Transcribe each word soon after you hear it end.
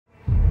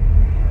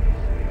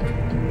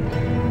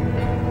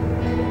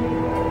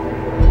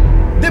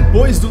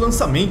Depois do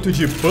lançamento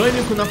de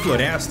Pânico na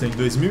Floresta em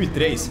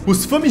 2003,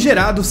 os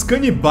famigerados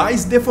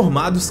canibais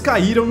deformados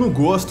caíram no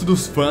gosto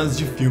dos fãs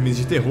de filmes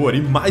de terror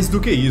e, mais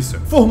do que isso,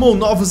 formou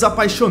novos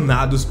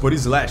apaixonados por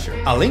slasher.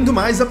 Além do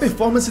mais, a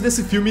performance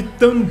desse filme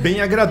também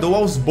agradou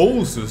aos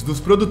bolsos dos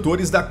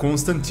produtores da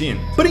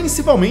Constantine,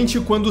 principalmente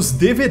quando os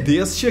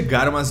DVDs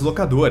chegaram às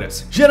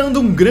locadoras, gerando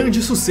um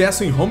grande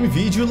sucesso em home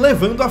video,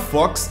 levando a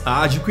Fox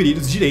a adquirir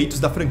os direitos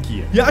da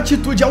franquia. E a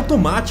atitude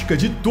automática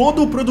de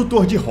todo o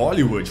produtor de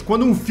Hollywood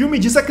quando um filme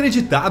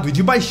desacreditado e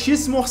de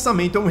baixíssimo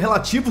orçamento é um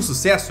relativo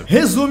sucesso,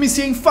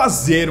 resume-se em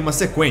fazer uma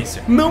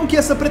sequência. Não que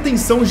essa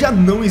pretensão já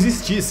não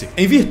existisse,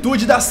 em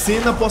virtude da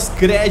cena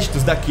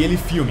pós-créditos daquele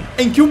filme,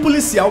 em que um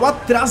policial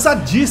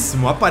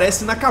atrasadíssimo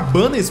aparece na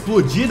cabana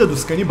explodida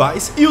dos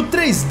canibais e o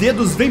 3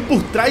 dedos vem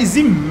por trás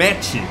e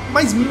mete,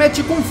 mas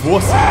mete com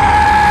força.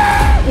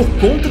 Por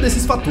conta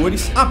desses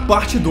fatores, a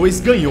parte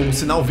 2 ganhou um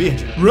sinal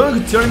verde. Wrong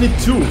Turn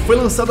 2 foi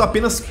lançado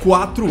apenas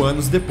 4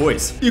 anos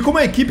depois. E como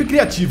a equipe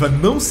criativa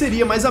não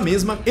seria mais a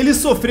mesma, ele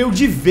sofreu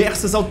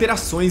diversas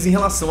alterações em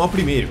relação ao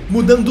primeiro,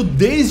 mudando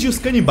desde os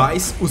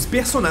canibais, os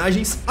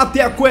personagens,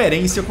 até a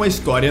coerência com a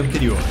história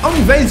anterior. Ao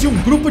invés de um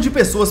grupo de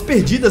pessoas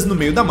perdidas no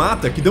meio da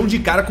mata, que dão de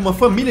cara com uma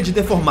família de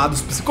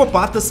deformados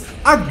psicopatas,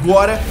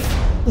 agora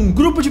um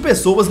grupo de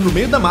pessoas no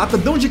meio da mata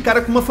dão de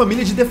cara com uma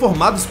família de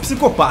deformados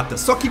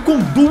psicopatas, só que com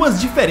duas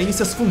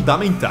diferenças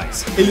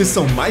fundamentais. Eles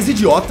são mais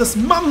idiotas,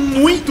 mas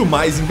muito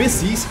mais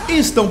imbecis, e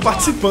estão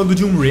participando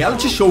de um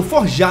reality show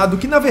forjado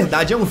que na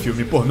verdade é um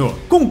filme pornô.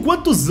 Com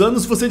quantos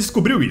anos você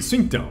descobriu isso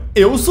então?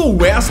 Eu sou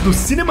o Wes do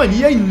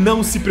CineMania e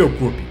não se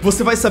preocupe,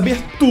 você vai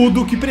saber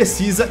tudo o que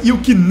precisa e o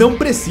que não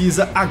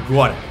precisa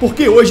agora,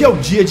 porque hoje é o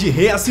dia de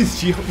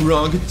reassistir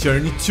Wrong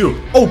Turn 2,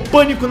 ou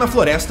Pânico na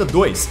Floresta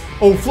 2,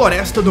 ou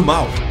Floresta do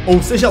Mal,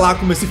 ou seja lá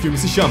como esse filme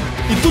se chama.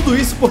 E tudo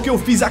isso porque eu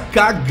fiz a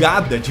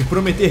cagada de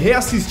prometer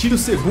reassistir o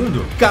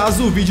segundo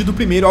caso o vídeo do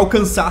primeiro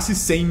alcançasse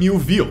 100 mil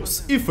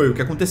views, e foi o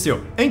que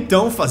aconteceu.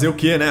 Então fazer o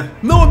que, né?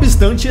 Não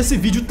obstante, esse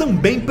vídeo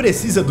também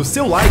precisa do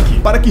seu like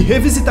para que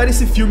revisitar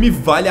esse filme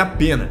vale a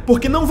pena,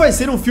 porque não vai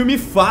ser um filme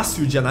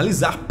fácil de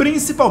analisar,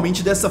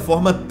 principalmente dessa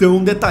forma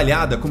tão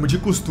detalhada como de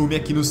costume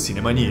aqui no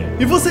CineMania.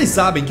 E vocês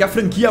sabem que a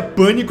franquia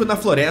Pânico na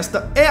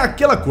Floresta é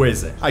aquela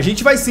coisa, a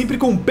gente vai sempre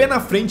com um pé na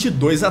frente e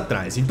dois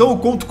atrás, então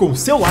eu conto com o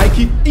seu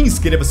like e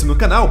inscreva-se no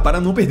canal para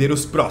não perder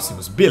os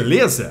próximos,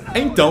 beleza?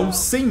 Então,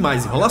 sem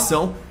mais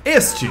enrolação,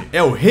 este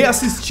é o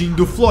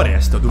Reassistindo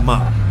Floresta do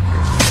Mal.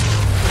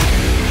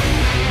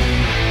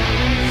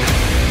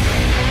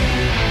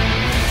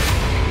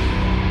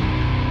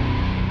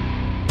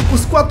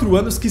 Os 4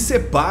 anos que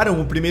separam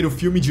o primeiro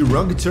filme de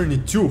Wrong Turn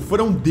 2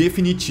 foram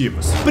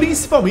definitivos,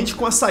 principalmente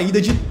com a saída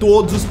de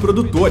todos os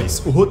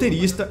produtores, o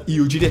roteirista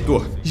e o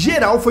diretor.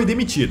 Geral foi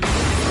demitido.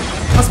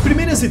 As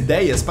primeiras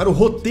ideias para o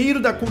roteiro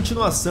da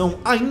continuação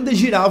ainda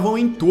giravam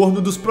em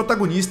torno dos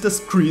protagonistas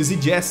Chris e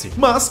Jesse,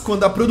 mas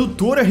quando a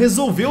produtora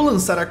resolveu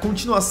lançar a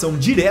continuação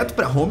direto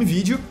para home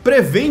video,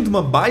 prevendo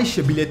uma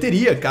baixa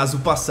bilheteria caso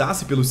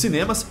passasse pelos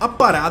cinemas, a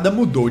parada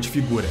mudou de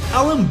figura.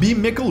 Alan B.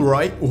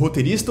 McElroy, o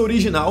roteirista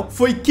original,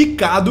 foi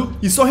quicado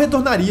e só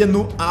retornaria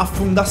no A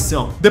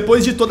Fundação,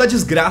 depois de toda a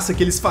desgraça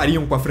que eles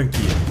fariam com a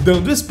franquia,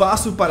 dando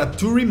espaço para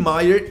Turi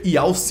Meyer e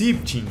Al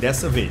Siptin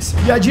dessa vez.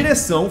 E a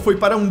direção foi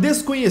para um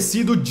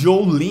desconhecido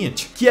Joe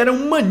Lynch, que era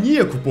um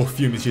maníaco por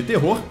filmes de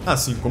terror,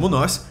 assim como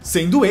nós,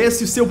 sendo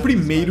esse seu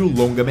primeiro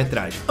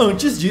longa-metragem.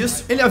 Antes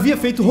disso, ele havia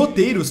feito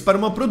roteiros para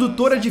uma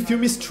produtora de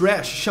filmes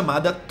trash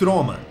chamada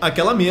Troma,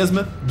 aquela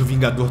mesma do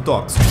Vingador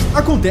Tóxico.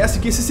 Acontece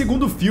que esse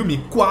segundo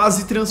filme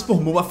quase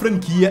transformou a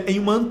franquia em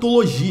uma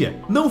antologia,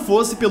 não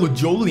fosse pelo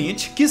Joe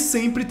Lynch, que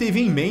sempre teve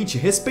em mente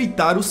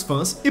respeitar os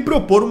fãs e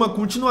propor uma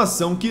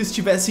continuação que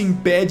estivesse em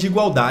pé de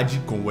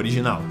igualdade com o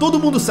original. Todo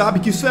mundo sabe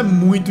que isso é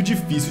muito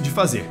difícil de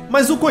fazer,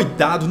 mas o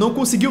coitado não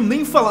conseguiu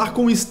nem falar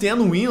com Stan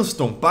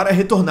Winston para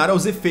retornar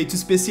aos efeitos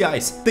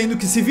especiais, tendo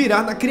que se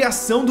virar na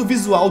criação do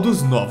visual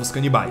dos novos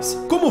canibais.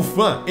 Como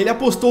fã, ele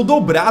apostou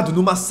dobrado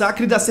no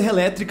Massacre da Serra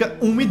Elétrica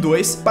 1 e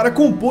 2 para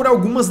compor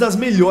algumas das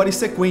melhores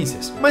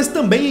sequências, mas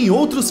também em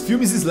outros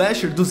filmes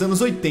slasher dos anos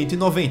 80 e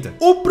 90.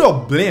 O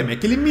problema é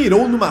que ele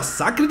mirou no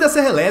Massacre da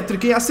Serra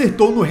Elétrica e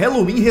acertou no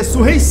Halloween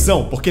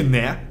Ressurreição, porque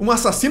né, um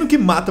assassino que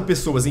mata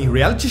pessoas em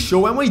reality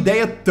show é uma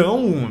ideia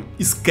tão...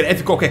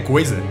 escreve qualquer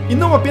coisa. E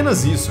não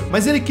apenas isso,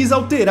 mas ele quis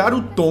alterar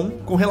o tom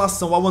com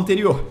relação ao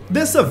anterior.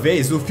 Dessa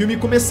vez, o filme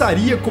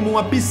começaria como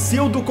uma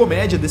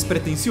pseudo-comédia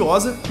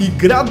despretensiosa e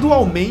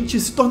gradualmente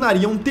se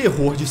tornaria um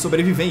terror de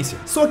sobrevivência.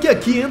 Só que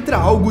aqui entra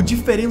algo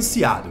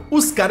diferenciado.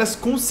 Os caras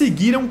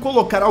conseguiram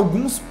colocar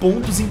alguns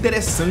pontos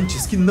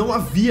interessantes que não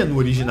havia no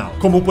original,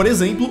 como por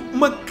exemplo,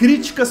 uma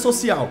crítica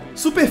social.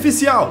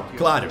 Superficial,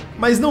 claro,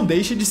 mas não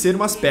deixa de ser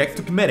um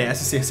aspecto que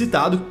merece ser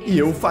citado e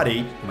eu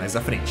farei mais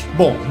à frente.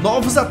 Bom,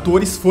 novos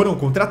atores foram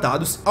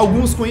contratados,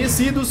 alguns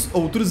conhecidos muitos,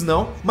 outros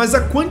não, mas a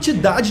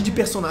quantidade de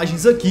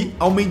personagens aqui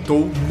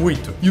aumentou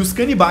muito, e os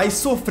canibais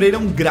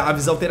sofreram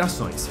graves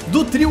alterações.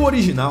 Do trio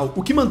original,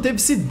 o que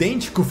manteve-se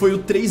idêntico foi o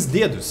Três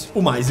Dedos,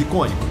 o mais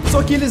icônico,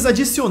 só que eles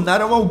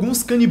adicionaram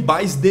alguns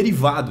canibais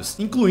derivados,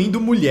 incluindo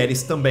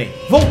mulheres também.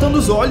 Voltando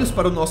os olhos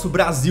para o nosso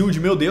Brasil de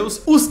meu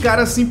Deus, os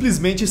caras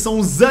simplesmente são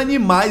os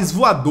animais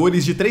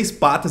voadores de 3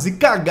 patas e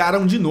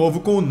cagaram de novo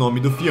com o nome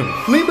do filme.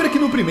 Lembra que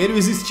no primeiro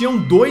existiam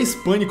 2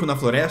 Pânico na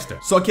Floresta,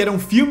 só que eram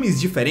filmes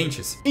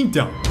diferentes?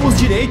 Então, os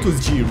direitos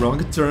de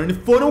Wrong Turn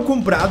foram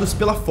comprados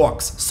pela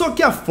Fox, só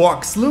que a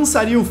Fox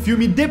lançaria o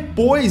filme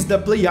depois da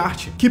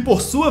PlayArt, que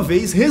por sua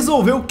vez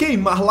resolveu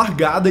queimar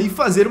largada e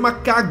fazer uma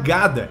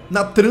cagada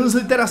na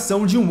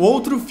transliteração de um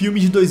outro filme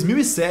de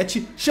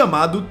 2007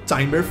 chamado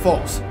Timber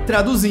Falls,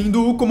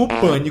 traduzindo-o como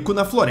Pânico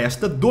na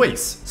Floresta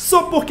 2,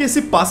 só porque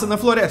se passa na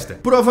floresta,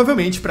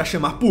 provavelmente para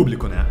chamar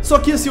público, né? Só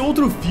que esse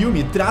outro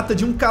filme trata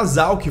de um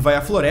casal que vai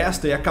à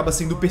floresta e acaba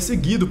sendo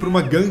perseguido por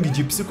uma gangue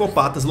de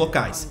psicopatas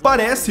locais.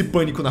 Parece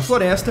Pânico na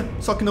Floresta,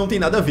 só que não tem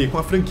nada a ver com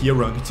a franquia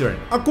Wrong Turn.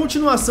 A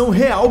continuação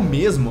real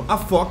mesmo, a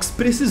Fox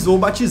precisou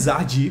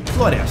batizar de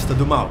Floresta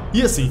do Mal,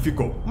 e assim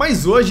ficou.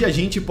 Mas hoje a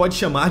gente pode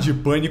chamar de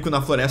Pânico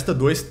na Floresta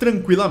 2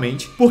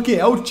 tranquilamente, porque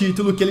é o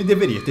título que ele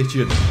deveria ter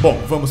tido. Bom,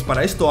 vamos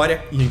para a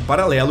história e em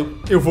paralelo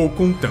eu vou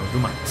contando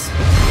mais.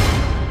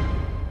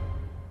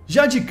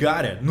 Já de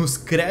cara, nos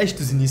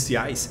créditos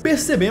iniciais,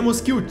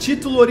 percebemos que o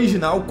título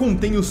original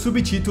contém o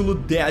subtítulo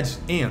Dead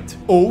End,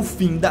 ou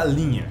Fim da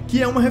Linha,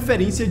 que é uma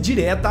referência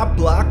direta à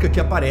placa que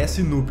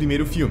aparece no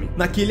primeiro filme,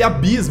 naquele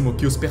abismo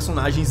que os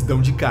personagens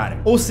dão de cara.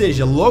 Ou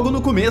seja, logo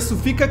no começo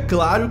fica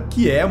claro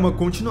que é uma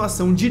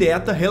continuação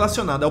direta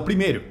relacionada ao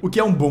primeiro, o que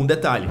é um bom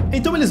detalhe.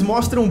 Então eles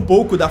mostram um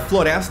pouco da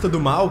Floresta do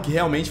Mal, que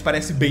realmente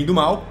parece bem do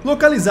mal,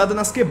 localizada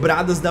nas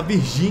quebradas da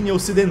Virgínia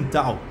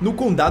Ocidental, no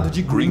condado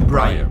de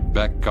Greenbrier,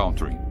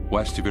 Backcountry,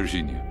 West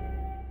Virginia.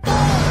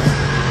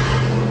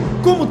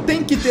 Como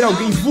tem que ter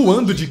alguém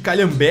voando de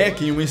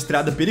calhambeque em uma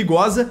estrada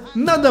perigosa,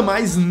 nada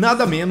mais,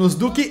 nada menos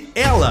do que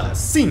ela,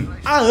 sim,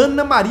 a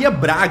Ana Maria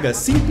Braga,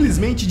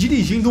 simplesmente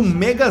dirigindo um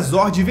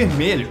Megazord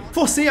vermelho.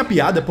 Forcei a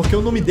piada porque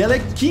o nome dela é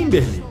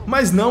Kimberly,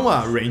 mas não a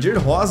Ranger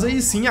Rosa e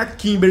sim a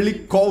Kimberly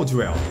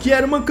Caldwell, que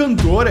era uma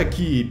cantora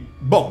que...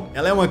 Bom,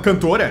 ela é uma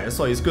cantora, é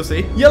só isso que eu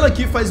sei, e ela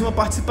aqui faz uma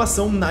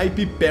participação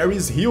naipe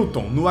Paris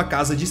Hilton no A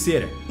Casa de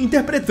Cera,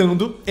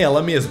 interpretando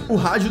ela mesma. O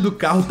rádio do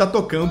carro tá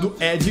tocando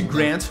Ed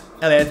Grant,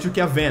 Electric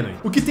Avenue.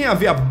 O que tem a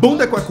ver a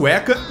bunda com a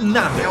cueca?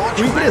 Nada.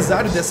 O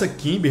empresário dessa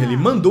Kimberly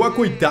mandou a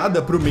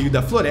coitada pro meio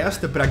da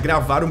floresta pra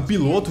gravar um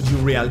piloto de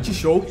um reality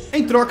show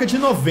em troca de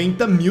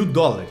 $90 mil.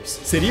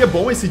 Seria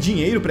bom esse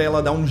dinheiro pra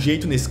ela dar um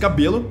jeito nesse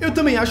cabelo. Eu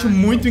também acho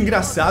muito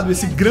engraçado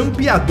esse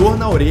grampeador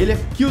na orelha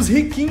que os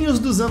riquinhos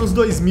dos anos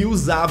 2000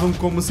 usavam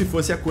como se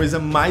fosse a coisa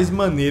mais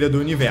maneira do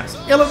universo.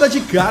 Ela dá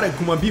de cara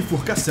com uma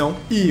bifurcação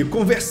e,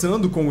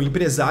 conversando com o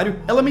empresário,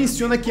 ela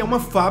menciona que é uma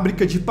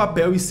fábrica de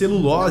papel e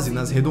celulose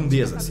nas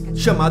redondezas,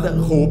 chamada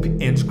Hope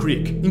and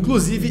Creek.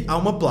 Inclusive, há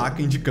uma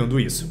placa indicando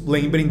isso.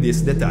 Lembrem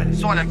desse detalhe.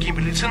 Olha,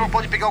 Kimberly, você não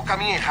pode pegar o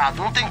caminho errado,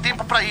 não tem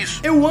tempo pra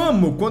isso. Eu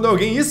amo quando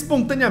alguém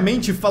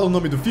espontaneamente fala o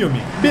nome do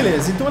filme.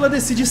 Beleza, então ela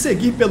decide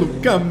seguir pelo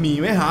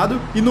caminho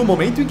errado e no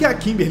momento em que a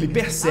Kimberly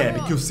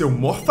percebe que o seu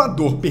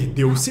morfador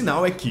perdeu o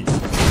sinal é que...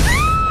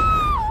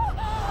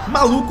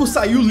 maluco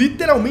saiu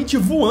literalmente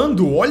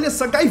voando, olha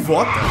essa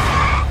gaivota.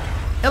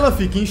 Ela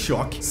fica em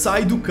choque,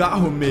 sai do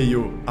carro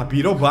meio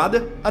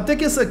apirobada, até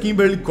que essa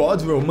Kimberly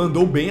Caldwell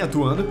mandou bem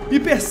atuando e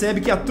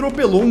percebe que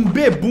atropelou um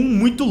bebum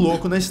muito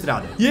louco na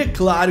estrada. E é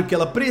claro que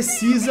ela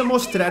precisa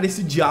mostrar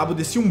esse diabo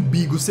desse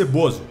umbigo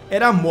ceboso.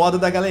 Era a moda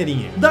da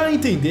galerinha. Dá a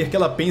entender que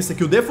ela pensa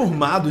que o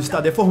deformado está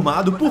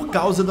deformado por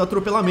causa do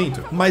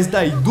atropelamento, mas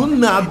daí do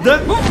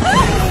nada...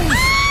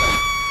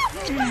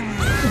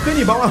 o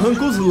canibal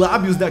arranca os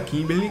lábios da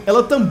Kimberly,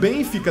 ela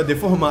também fica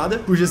deformada,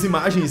 cujas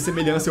imagens e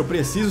semelhança eu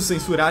preciso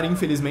censurar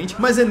infelizmente,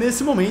 mas é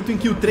nesse momento em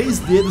que o Três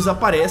Dedos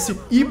aparece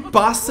e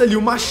passa-lhe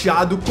o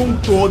machado com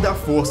toda a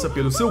força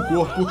pelo seu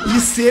corpo e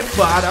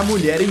separa a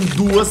mulher em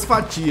 2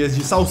 fatias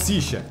de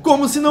salsicha,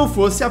 como se não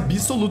fosse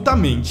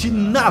absolutamente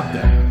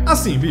nada.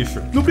 Assim, bicho,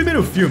 no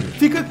primeiro filme,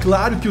 fica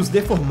claro que os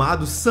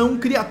deformados são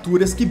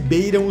criaturas que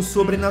beiram o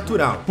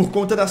sobrenatural, por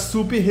conta da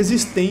super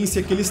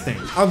resistência que eles têm.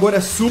 Agora,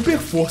 super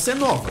força é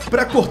nova.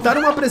 Pra cortar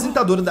uma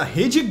apresentadora da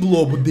Rede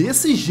Globo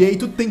desse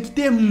jeito tem que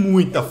ter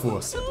muita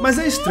força. Mas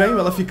é estranho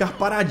ela ficar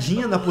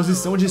paradinha na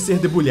posição de ser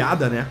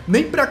debulhada, né?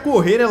 Nem pra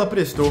correr ela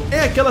prestou.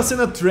 É aquela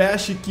cena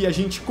trash que a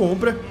gente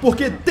compra,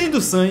 porque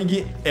tendo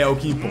sangue é o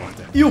que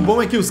importa. E o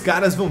bom é que os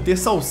caras vão ter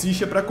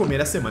salsicha pra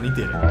comer a semana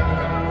inteira.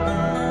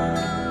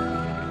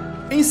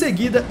 Em em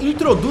seguida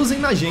introduzem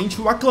na gente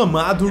o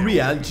aclamado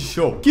reality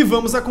show, que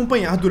vamos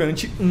acompanhar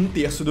durante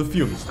 1/3 do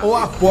filme, o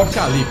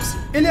Apocalipse.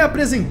 Ele é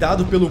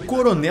apresentado pelo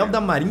coronel da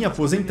marinha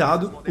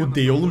aposentado, o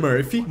Dale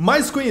Murphy,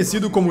 mais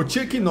conhecido como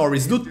Chuck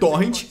Norris do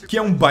Torrent, que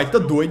é um baita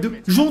doido,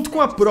 junto com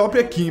a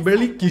própria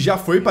Kimberly, que já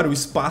foi para o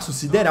espaço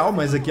sideral,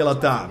 mas aqui ela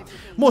tá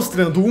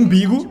mostrando o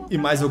umbigo e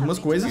mais algumas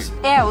coisas.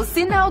 É o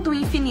sinal do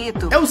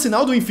infinito. É o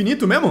sinal do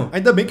infinito mesmo?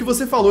 Ainda bem que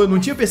você falou, eu não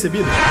tinha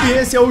percebido. E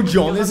esse é o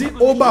Jonesy,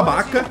 o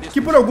babaca, que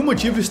por algum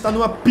motivo está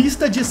numa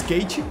pista de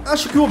skate.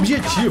 Acho que o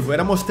objetivo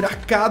era mostrar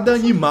cada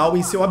animal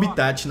em seu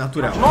habitat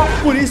natural.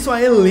 Por isso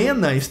a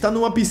Helena está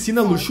numa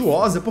piscina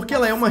luxuosa, porque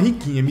ela é uma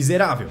riquinha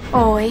miserável.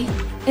 Oi,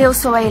 eu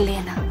sou a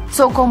Helena.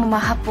 Sou como uma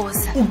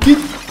raposa. O que...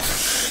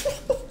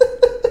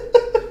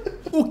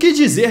 O que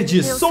dizer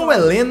de sou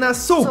Helena,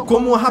 sou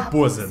como uma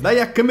raposa? Daí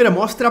a câmera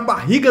mostra a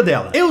barriga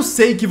dela. Eu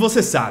sei que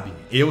você sabe.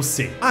 Eu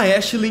sei. A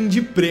Ashlyn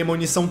de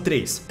Premonição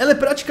 3. Ela é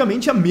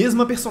praticamente a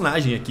mesma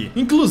personagem aqui,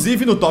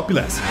 inclusive no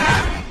topless.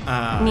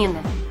 Nina.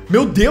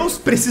 Meu Deus,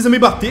 precisa me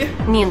bater?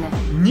 Nina.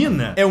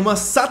 Nina é uma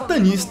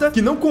satanista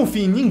que não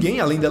confia em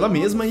ninguém além dela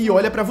mesma e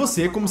olha pra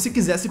você como se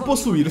quisesse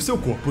possuir o seu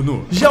corpo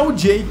nu. Já o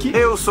Jake...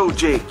 Eu sou o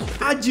Jake.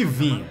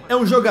 Adivinha, é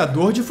um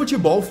jogador de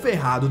futebol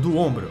ferrado do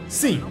ombro.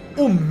 Sim,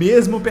 o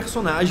mesmo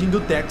personagem do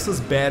Texas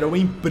Battle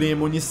em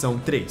Premonição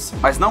 3.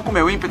 Mas não com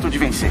meu ímpeto de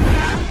vencer.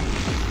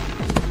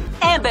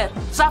 Amber,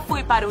 já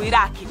fui para o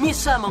Iraque. Me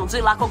chamam de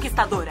La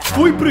Conquistadora.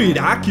 Fui pro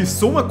Iraque,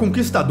 sou uma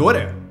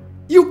conquistadora?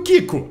 E o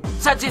Kiko?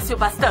 Já disse o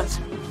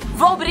bastante.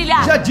 Vou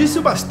brilhar. Já disse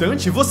o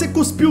bastante? Você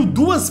cuspiu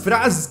 2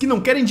 frases que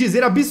não querem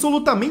dizer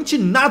absolutamente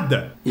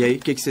nada. E aí, o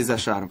que vocês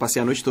acharam? Passei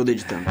a noite toda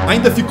editando.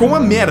 Ainda ficou uma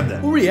merda.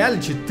 O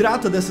reality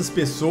trata dessas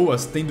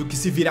pessoas tendo que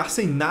se virar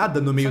sem nada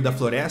no meio da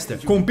floresta,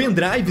 com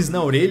pendrives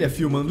na orelha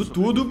filmando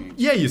tudo,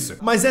 e é isso.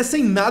 Mas é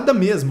sem nada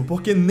mesmo,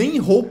 porque nem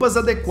roupas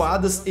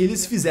adequadas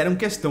eles fizeram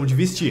questão de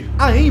vestir.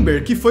 A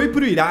Amber, que foi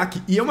pro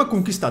Iraque e é uma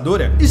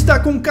conquistadora, está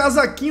com um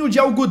casaquinho de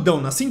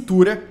algodão na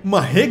cintura,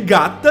 uma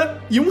regata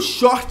e um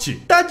short.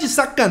 Tá de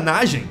sacanagem?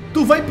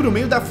 Tu vai pro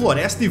meio da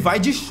floresta e vai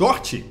de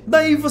short.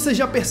 Daí você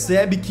já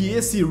percebe que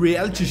esse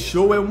reality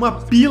show é uma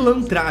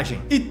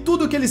pilantragem. E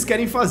tudo que eles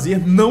querem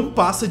fazer não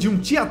passa de um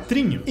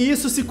teatrinho. E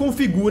isso se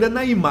configura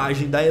na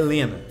imagem da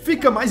Helena.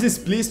 Fica mais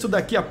explícito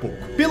daqui a pouco.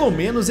 Pelo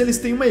menos eles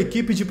têm uma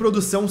equipe de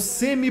produção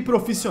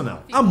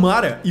semi-profissional. A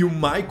Mara e o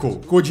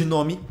Michael,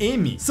 codinome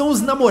M, são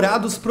os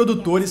namorados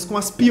produtores com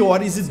as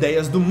piores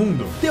ideias do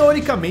mundo.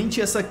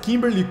 Teoricamente, essa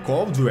Kimberly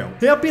Caldwell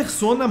é a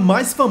persona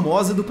mais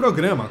famosa do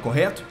programa,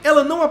 correto?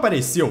 Ela não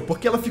apareceu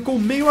porque ela ficou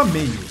meio a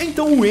meio.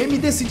 Então o M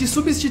decide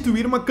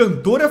substituir uma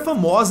cantora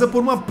famosa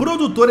por uma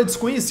produtora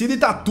desconhecida e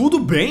tá tudo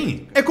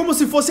bem. É como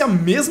se fosse a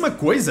mesma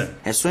coisa.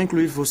 É só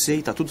incluir você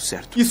e tá tudo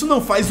certo. Isso não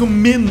faz o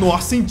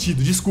menor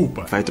sentido,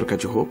 desculpa. Vai trocar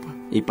de roupa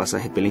e passar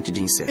repelente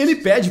de insetos. Ele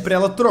pede pra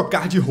ela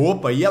trocar de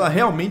roupa e ela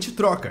realmente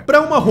troca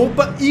pra uma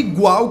roupa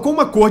igual com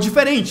uma cor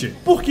diferente.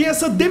 Porque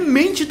essa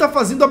demente tá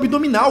fazendo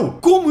abdominal?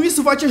 Como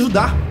isso vai te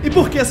ajudar? E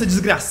por que essa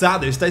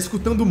desgraçada está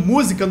escutando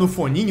música no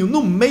foninho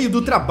no meio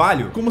do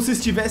trabalho, como se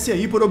estivesse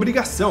aí por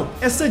obrigação?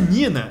 Essa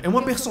Nina é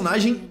uma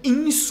personagem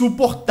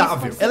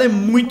insuportável. Ela é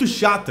muito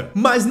chata,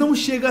 mas não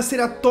chega a ser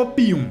a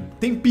top 1.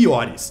 Tem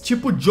piores,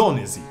 tipo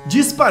Jonesy.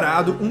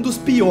 Disparado, um dos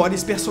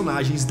piores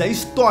personagens da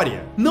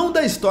história. Não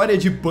da história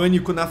de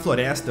Pânico na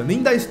Floresta,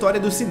 nem da história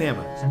do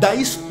cinema. Da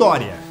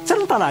história. Você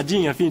não tá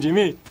nadinha a fim de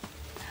mim?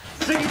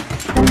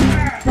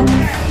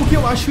 O que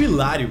eu acho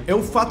hilário é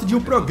o fato de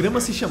o programa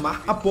se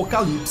chamar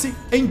Apocalipse.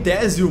 Em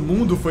tese, o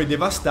mundo foi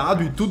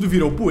devastado e tudo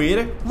virou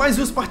poeira, mas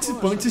os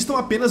participantes estão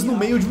apenas no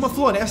meio de uma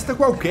floresta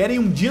qualquer em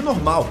um dia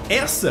normal.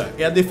 Essa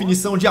é a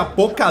definição de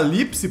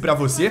apocalipse pra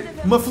você?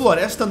 Uma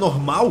floresta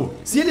normal?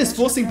 Se eles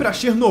fossem pra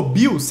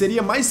Chernobyl,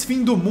 seria mais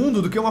fim do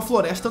mundo do que uma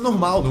floresta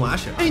normal, não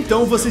acha?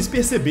 Então vocês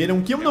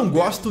perceberam que eu não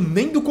gosto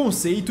nem do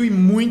conceito e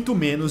muito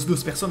menos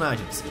dos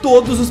personagens.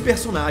 Todos os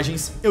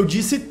personagens, eu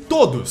disse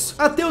todos,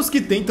 até os que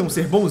tentam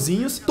ser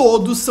bonzinhos,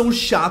 todos são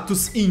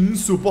chatos e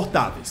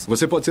insuportáveis.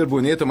 Você pode ser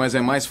bonita, mas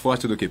é mais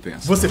forte do que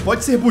pensa. Você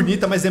pode ser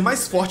bonita, mas é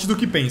mais forte do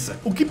que pensa.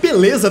 O que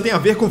beleza tem a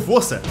ver com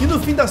força? E no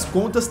fim das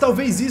contas,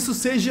 talvez isso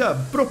seja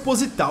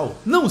proposital.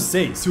 Não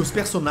sei se os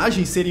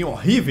personagens serem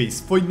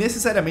horríveis foi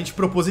necessariamente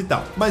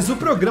proposital, mas o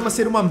programa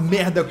ser uma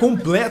merda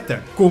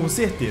completa, com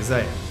certeza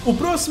é. O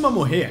próximo a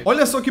morrer,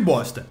 olha só que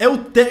bosta, é o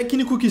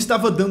técnico que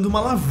estava dando uma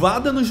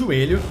lavada no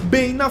joelho,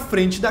 bem na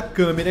frente da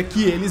câmera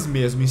que eles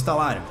mesmos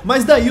instalaram.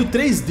 Mas daí o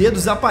 3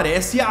 dedos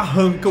aparece e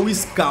arranca o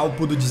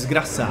escalpo do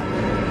desgraçado.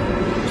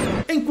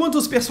 Enquanto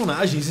os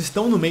personagens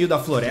estão no meio da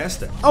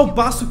floresta, ao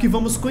passo que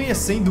vamos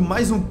conhecendo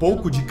mais um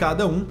pouco de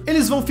cada um,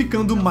 eles vão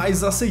ficando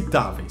mais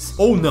aceitáveis.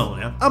 Ou não,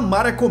 né? A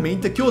Mara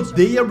comenta que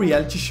odeia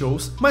reality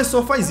shows, mas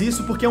só faz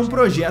isso porque é um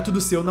projeto do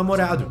seu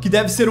namorado, que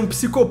deve ser um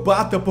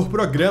psicopata por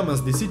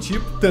programas desse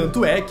tipo,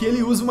 tanto é que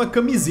ele usa uma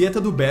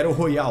camiseta do Battle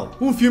Royale,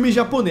 um filme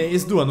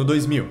japonês do ano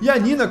 2000. E a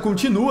Nina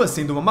continua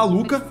sendo uma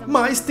maluca,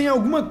 mas tem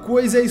alguma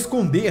coisa a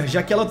esconder,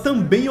 já que ela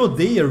também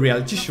odeia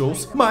reality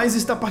shows, mas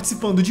está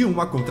participando de um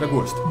a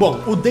contragosto.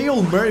 Bom, o Dale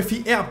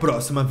Murphy é a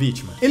próxima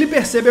vítima. Ele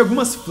percebe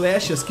algumas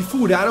flechas que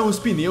furaram os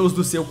pneus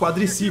do seu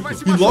quadriciclo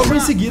e logo em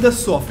seguida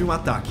sofre um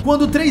ataque.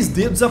 Quando Três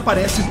Dedos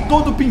aparece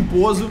todo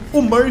pimposo,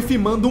 o Murphy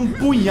manda um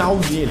punhal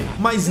nele,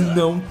 mas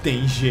não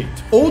tem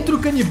jeito. Outro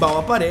canibal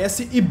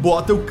aparece e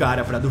bota o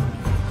cara pra dormir.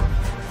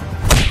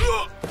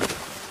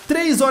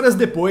 3 horas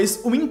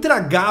depois, o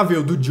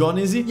intragável do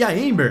Jonesy e a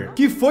Amber,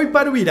 que foi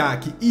para o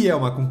Iraque e é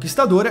uma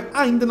conquistadora,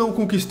 ainda não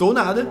conquistou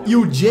nada, e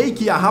o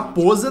Jake e a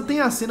raposa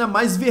tem a cena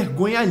mais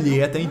vergonha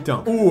alheia até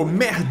então. O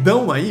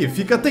merdão aí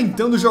fica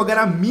tentando jogar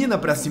a mina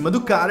pra cima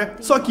do cara,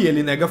 só que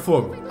ele nega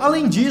fogo.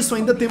 Além disso,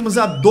 ainda temos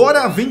a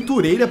Dora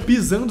Aventureira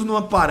pisando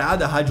numa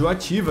parada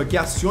radioativa que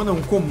aciona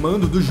um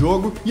comando do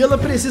jogo, e ela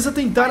precisa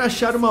tentar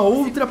achar uma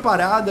outra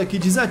parada que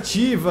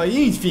desativa,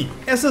 e enfim,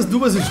 essas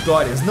duas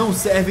histórias não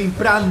servem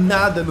pra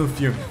nada no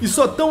filme e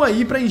só estão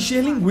aí pra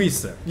encher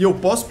linguiça, e eu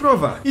posso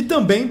provar, e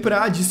também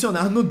pra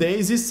adicionar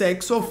nudez e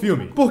sexo ao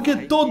filme, porque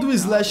todo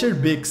slasher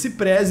B que se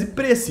preze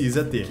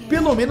precisa ter.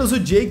 Pelo menos o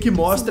Jake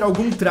mostra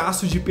algum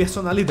traço de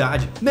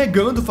personalidade,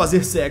 negando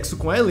fazer sexo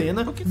com a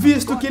Helena,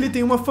 visto que ele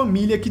tem uma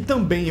família que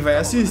também vai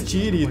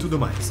assistir e tudo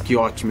mais. Que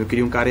ótimo, eu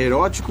queria um cara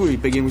erótico e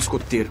peguei um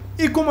escoteiro.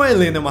 E como a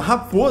Helena é uma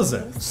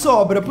raposa,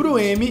 sobra pro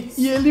M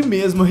e ele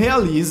mesmo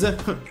realiza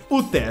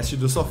o teste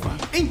do sofá.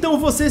 Então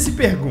você se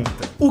pergunta,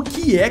 o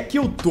que é que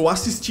eu tô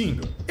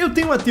assistindo? Eu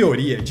tenho uma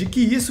teoria de que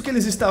isso que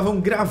eles estavam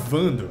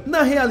gravando,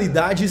 na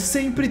realidade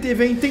sempre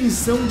teve a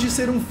intenção de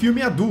ser um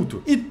filme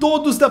adulto, e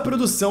todos da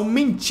produção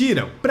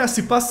mentiram pra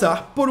se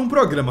passar por um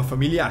programa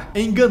familiar,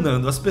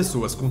 enganando as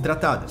pessoas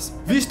contratadas.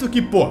 Visto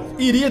que, pô,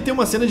 iria ter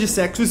uma cena de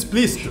sexo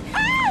explícito.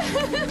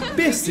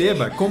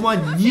 Perceba como a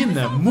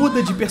Nina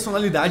muda de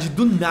personalidade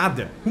do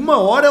nada. Uma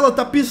hora ela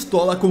tá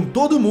pistola com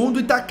todo mundo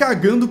e tá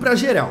cagando pra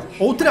geral.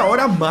 Outra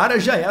hora a Mara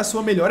já é a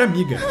sua melhor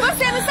amiga.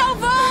 Você me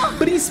salvou!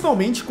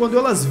 Principalmente quando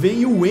elas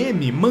veem o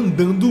M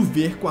mandando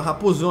ver com a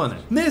raposona.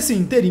 Nesse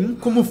interim,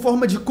 como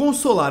forma de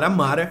consolar a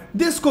Mara,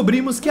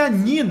 descobrimos que a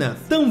Nina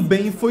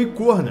também foi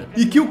corna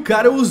e que o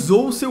cara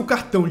usou seu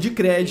cartão de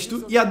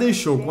crédito e a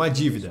deixou com a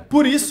dívida.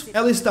 Por isso,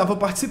 ela estava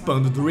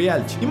participando do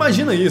reality.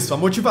 Imagina isso, a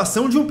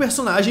motivação de um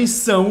personagem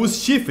são os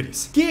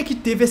chifres. Quem é que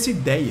teve essa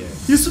ideia?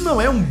 Isso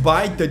não é um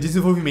baita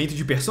desenvolvimento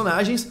de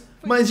personagens,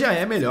 mas já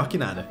é melhor que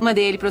nada.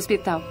 Mandei ele pro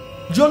hospital.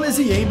 Jonas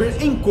e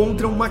Amber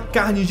encontram uma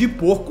carne de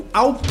porco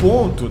ao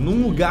ponto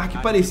num lugar que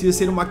parecia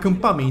ser um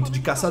acampamento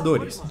de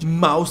caçadores.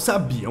 Mal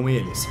sabiam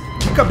eles.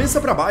 De cabeça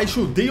pra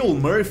baixo, Dale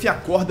Murphy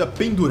acorda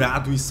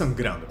pendurado e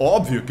sangrando.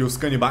 Óbvio que os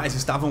canibais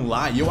estavam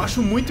lá e eu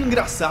acho muito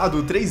engraçado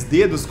o Três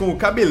Dedos com o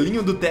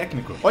cabelinho do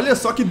técnico. Olha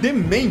só que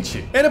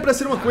demente. Era pra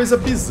ser uma coisa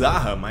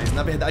bizarra, mas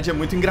na verdade é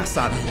muito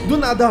engraçado. Do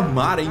nada a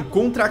Mara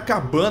encontra a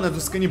cabana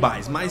dos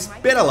canibais, mas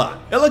pera lá.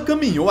 Ela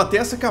caminhou até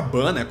essa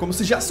cabana como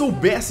se já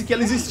soubesse que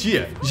ela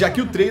existia, já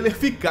que o trailer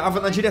ficava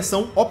na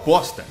direção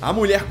oposta. A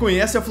mulher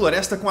conhece a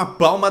Floresta com a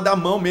palma da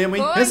mão mesmo,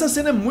 hein? Essa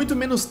cena é muito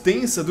menos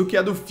tensa do que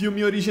a do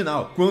filme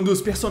original, quando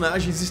os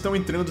personagens estão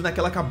entrando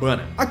naquela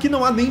cabana. Aqui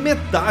não há nem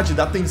metade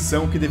da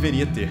tensão que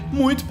deveria ter.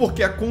 Muito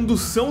porque a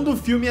condução do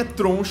filme é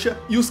troncha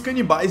e os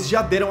canibais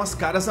já deram as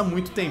caras há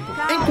muito tempo.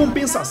 Em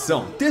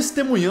compensação,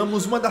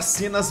 testemunhamos uma das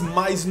cenas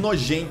mais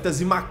nojentas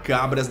e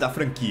macabras da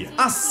franquia.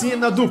 A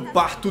cena do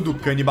parto do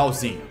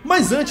canibalzinho.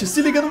 Mas antes,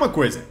 se liga numa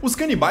coisa. Os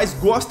canibais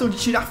gostam de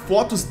tirar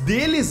fotos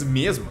deles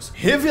mesmos,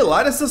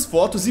 revelar essas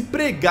fotos e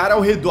pregar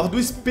ao redor do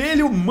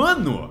espelho,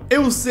 mano.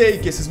 Eu sei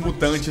que esses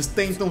mutantes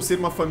tentam ser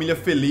uma família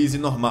feliz e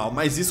normal,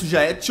 mas isso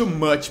já é too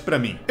much pra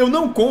mim. Eu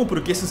não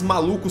compro que esses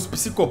malucos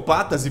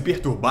psicopatas e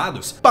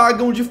perturbados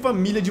pagam de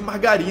família de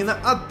margarina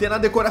até na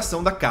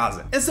decoração da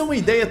casa. Essa é uma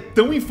ideia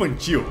tão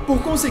infantil.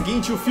 Por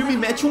conseguinte, o filme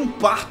mete um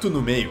parto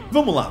no meio.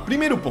 Vamos lá,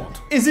 primeiro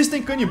ponto.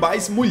 Existem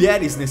canibais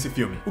mulheres nesse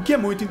filme, o que é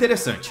muito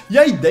interessante. E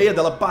a ideia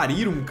dela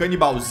parir um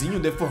canibalzinho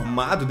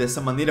deformado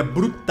dessa maneira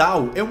brutal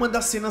é uma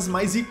das cenas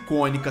mais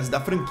icônicas da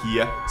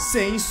franquia,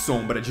 sem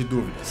sombra de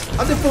dúvidas.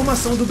 A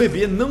deformação do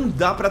bebê não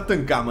dá pra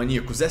tancar,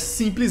 maníacos, é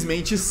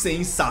simplesmente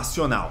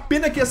sensacional.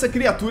 Pena que essa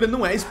criatura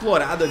não é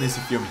explorada nesse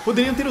filme.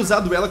 Poderiam ter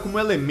usado ela como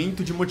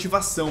elemento de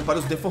motivação para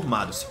os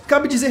deformados.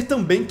 Cabe dizer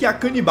também que a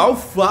canibal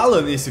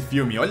fala nesse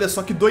filme, olha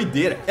só que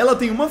doideira. Ela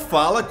tem uma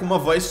fala com uma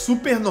voz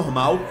super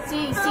normal.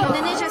 Sim, o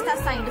neném já está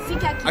saindo,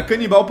 fique aqui. A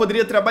canibal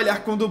poderia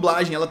trabalhar com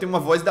dublagem, ela tem uma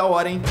voz da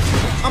hora, hein?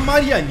 A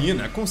Mara e a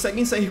Nina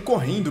conseguem sair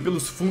correndo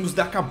pelos fundos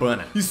da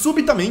cabana e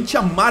subitamente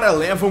a Mara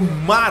leva um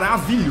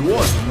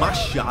maravilhoso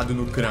machado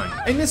no crânio.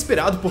 É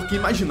inesperado porque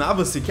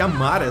imaginava-se que a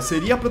Mara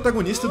seria a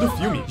protagonista do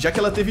filme, já que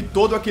ela teve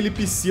todo aquele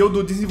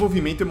pseudo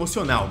desenvolvimento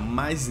emocional,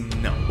 mas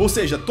não. Ou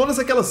seja, todas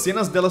aquelas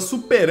cenas dela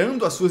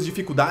superando as suas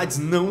dificuldades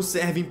não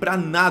servem pra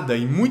nada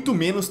e muito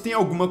menos tem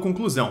alguma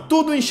conclusão.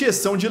 Tudo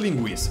encheção de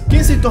linguiça.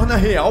 Quem se torna a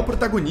real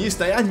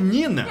protagonista é a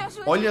Nina.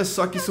 Olha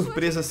só que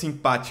surpresa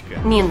simpática.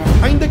 Nina.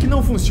 Ainda que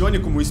não funcione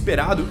como como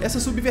esperado, essa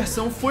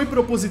subversão foi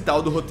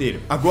proposital do roteiro.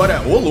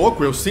 Agora, ô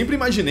louco, eu sempre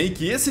imaginei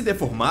que esse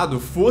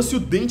deformado fosse o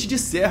Dente de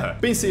Serra.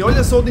 Pensei,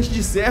 olha só o Dente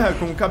de Serra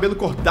com o cabelo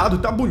cortado,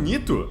 tá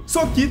bonito.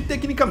 Só que,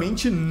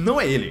 tecnicamente,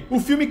 não é ele. O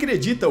filme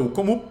acredita-o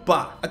como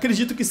pá.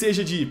 Acredito que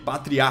seja de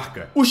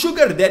patriarca, o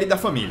sugar daddy da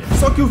família.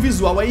 Só que o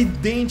visual é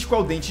idêntico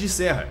ao Dente de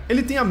Serra.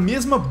 Ele tem a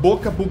mesma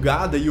boca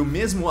bugada e o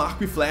mesmo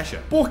arco e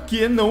flecha. Por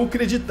que não o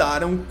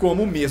acreditaram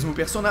como o mesmo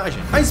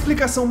personagem? A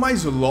explicação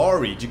mais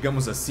lore,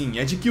 digamos assim,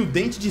 é de que o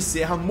Dente de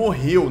Serra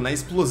morreu na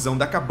explosão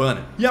da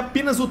cabana e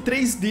apenas o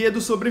Três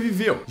Dedos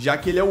sobreviveu, já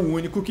que ele é o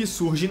único que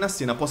surge na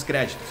cena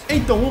pós-créditos.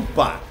 Então o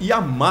pá e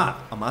a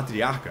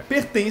matriarca,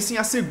 pertencem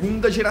à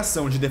segunda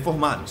geração de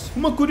deformados.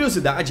 Uma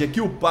curiosidade é que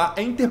o pá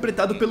é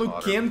interpretado pelo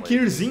Ken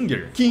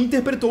Kirzinger, que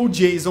interpretou o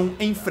Jason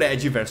em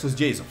Freddy vs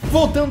Jason.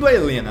 Voltando a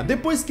Helena,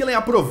 depois que ela é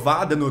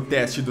aprovada no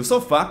teste do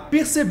sofá,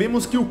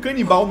 percebemos que o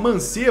canibal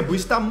mancebo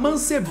está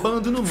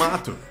mancebando no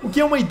mato, o que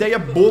é uma ideia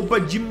boba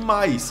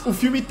demais. O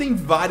filme tem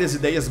várias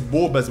ideias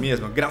bobas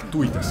mesmo,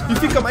 gratuitas. E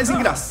fica mais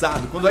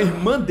engraçado quando a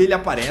irmã dele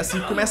aparece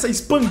e começa a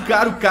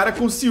espancar o cara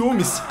com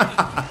ciúmes.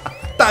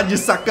 Tá de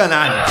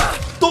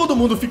sacanagem. Todo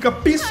mundo fica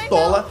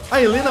pistola, a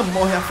Helena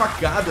morre a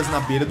facadas na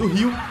beira do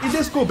rio e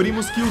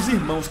descobrimos que os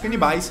irmãos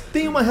canibais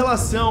têm uma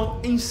relação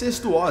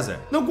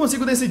incestuosa. Não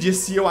consigo decidir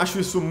se eu acho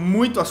isso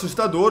muito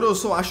assustador ou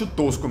só acho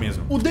tosco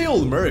mesmo. O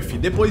Dale Murphy,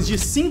 depois de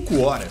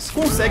 5 horas,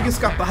 consegue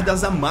escapar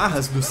das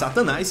amarras do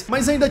Satanás,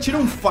 mas ainda tira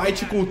um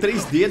fight com o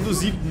Três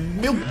Dedos e,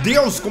 meu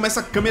Deus, como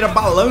essa câmera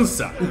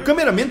balança. O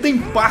cameraman tem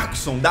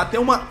Parkinson, dá até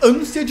uma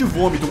ânsia de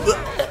vômito.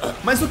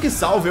 Mas o que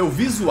salva é o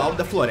visual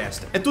da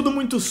floresta. É tudo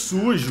muito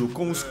sujo,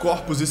 com os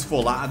corpos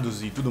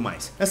esfolados e tudo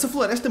mais. Essa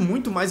floresta é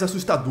muito mais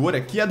assustadora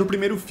que a do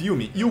primeiro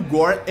filme, e o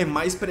gore é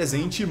mais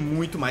presente e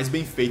muito mais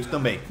bem feito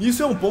também.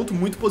 Isso é um ponto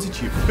muito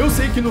positivo. Eu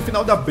sei que no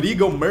final da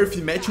briga o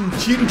Murphy mete um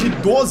tiro de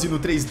 12 no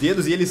Três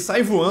Dedos e ele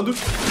sai voando.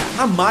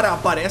 A Mara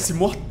aparece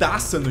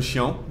mortaça no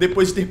chão,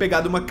 depois de ter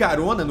pegado uma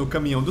carona no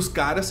caminhão dos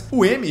caras.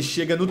 O M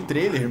chega no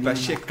trailer pra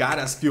checar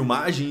as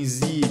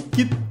filmagens e...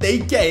 que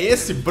take é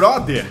esse,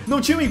 brother? Não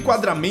tinha um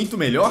enquadramento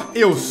melhor?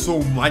 Eu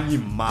sou um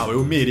animal,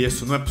 eu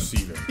mereço, não é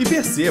possível. E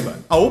perceba,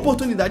 a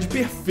oportunidade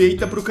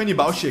perfeita pro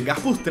canibal chegar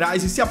por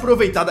trás e se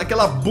aproveitar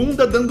daquela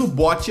bunda dando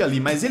bote ali,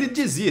 mas ele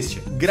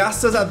desiste.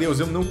 Graças a Deus,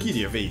 eu não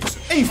queria ver isso.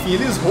 Enfim,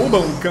 eles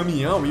roubam um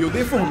caminhão e o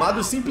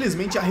deformado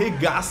simplesmente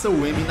arregaça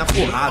o M na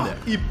porrada.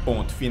 E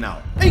ponto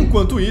final.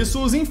 Enquanto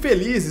isso, os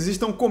infelizes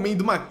estão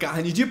comendo uma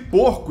carne de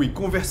porco e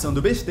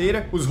conversando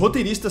besteira. Os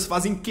roteiristas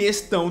fazem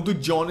questão do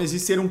Jonas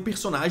ser um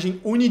personagem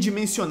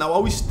unidimensional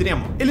ao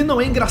extremo. Ele não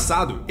é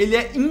engraçado, ele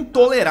é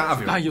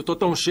intolerável. Ai, eu tô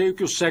tão cheio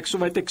que o sexo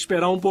vai ter que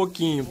esperar um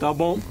pouquinho, tá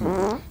bom?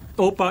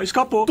 Opa,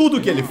 escapou.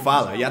 Tudo que ele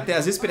fala e até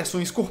as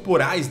expressões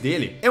corporais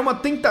dele é uma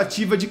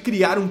tentativa de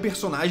criar um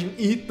personagem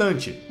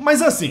irritante.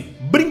 Mas assim,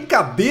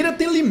 brincadeira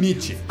tem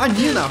limite. A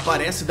Nina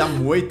aparece da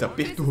moita,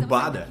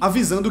 perturbada,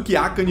 avisando que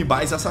há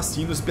canibais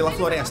assassinos pela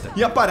floresta.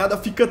 E a parada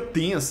fica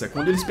tensa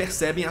quando eles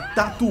percebem a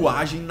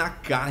tatuagem na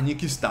carne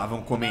que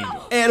estavam comendo.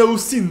 Era o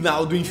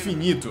sinal do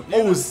infinito,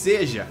 ou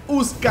seja,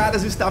 os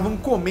caras estavam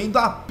comendo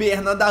a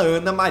perna da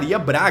Ana Maria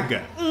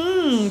Braga.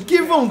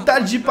 Que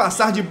vontade de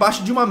passar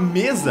debaixo de uma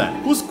mesa.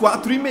 Os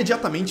 4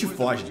 imediatamente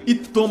fogem e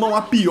tomam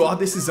a pior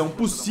decisão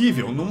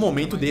possível num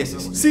momento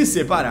desses: se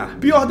separar.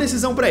 Pior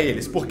decisão pra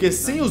eles, porque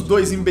sem os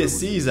dois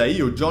imbecis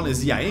aí, o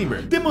Jonas e a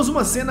Amber, temos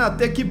uma cena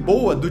até que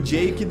boa do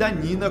Jake e da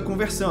Nina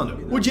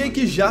conversando. O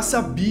Jake já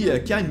sabia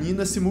que a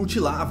Nina se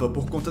mutilava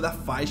por conta da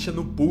faixa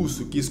no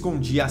pulso que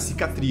escondia as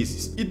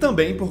cicatrizes, e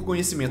também por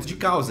conhecimento de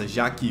causa,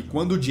 já que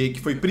quando o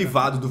Jake foi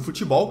privado do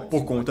futebol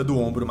por conta do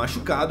ombro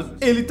machucado,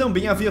 ele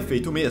também havia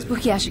feito o mesmo. Por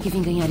que acha que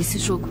vim ganhar esse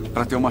jogo?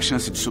 Pra ter uma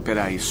chance de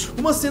superar isso.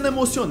 Uma cena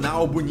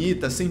emocional,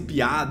 bonita, sem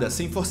piada,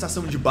 sem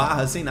forçação de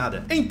barra, sem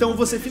nada. Então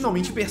você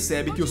finalmente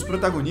percebe que os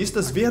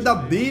protagonistas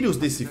verdadeiros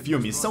desse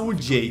filme são o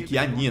Jake e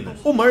a Nina.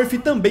 O Murphy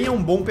também é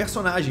um bom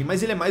personagem,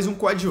 mas ele é mais um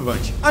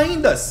coadjuvante.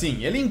 Ainda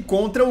assim, ele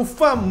encontra o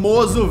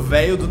famoso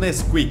velho do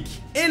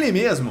Nesquik. Ele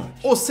mesmo,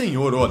 o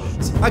Sr.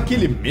 Odets.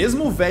 Aquele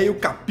mesmo velho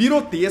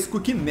capirotesco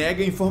que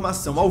nega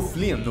informação ao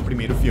Flynn no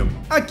primeiro filme.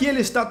 Aqui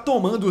ele está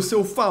tomando o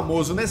seu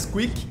famoso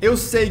Nesquik. Eu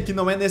sei que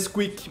não é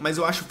Nesquik, mas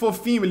eu acho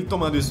fofinho ele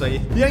tomando isso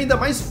aí. E ainda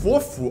mais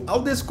fofo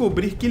ao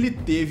descobrir que ele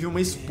teve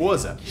uma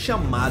esposa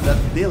chamada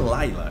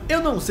Delilah.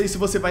 Eu não sei se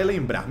você vai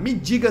lembrar, me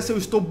diga se eu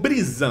estou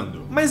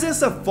brisando, mas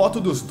essa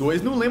foto dos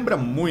dois não lembra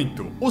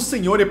muito o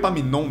Sr.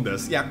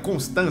 Epaminondas e a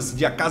Constance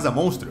de A Casa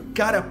Monstro?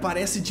 Cara,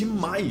 parece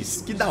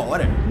demais, que da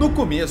hora. No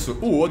começo,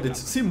 o Odets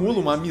simula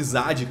uma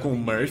amizade com o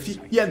Murphy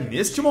e é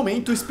neste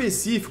momento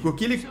específico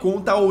que ele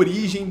conta a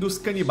origem dos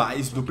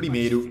canibais do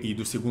primeiro e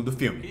do segundo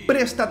filme.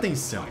 Presta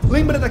atenção.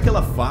 Lembra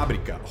daquela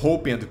fábrica,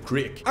 Hope and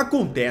Creek?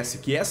 Acontece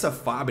que essa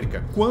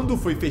fábrica, quando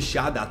foi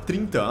fechada há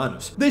 30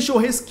 anos, deixou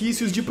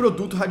resquícios de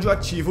produto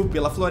radioativo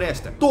pela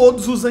floresta.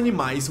 Todos os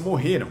animais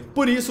morreram.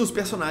 Por isso, os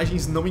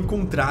personagens não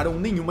encontraram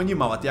nenhum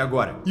animal até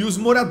agora. E os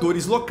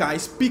moradores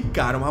locais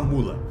picaram a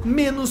mula.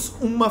 Menos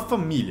uma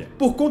família.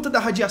 Por conta da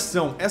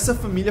radiação, essa nossa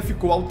família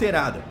ficou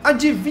alterada.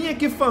 Adivinha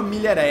que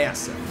família era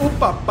essa? O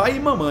papai e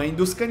mamãe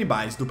dos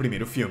canibais do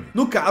primeiro filme.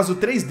 No caso,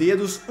 3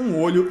 dedos, um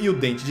olho e o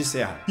dente de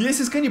serra. E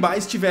esses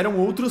canibais tiveram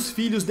outros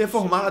filhos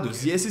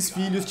deformados, e esses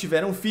filhos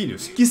tiveram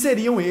filhos, que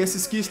seriam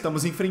esses que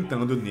estamos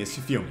enfrentando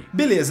neste filme.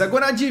 Beleza,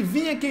 agora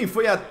adivinha quem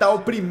foi a tal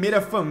primeira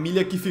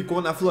família que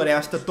ficou na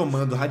floresta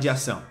tomando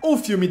radiação? O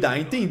filme dá a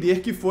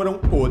entender que foram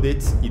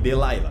Odets e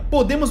Delilah.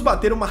 Podemos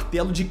bater o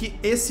martelo de que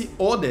esse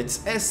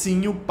Odets é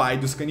sim o pai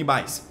dos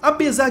canibais,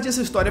 apesar de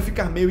essa história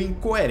ficar meio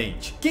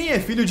incoerente. Quem é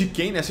filho de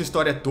quem nessa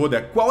história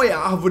toda? Qual é a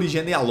árvore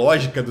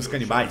genealógica dos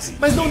canibais?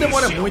 Mas não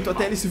demora muito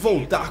até ele se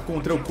voltar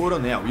contra o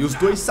coronel e os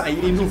dois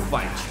saírem no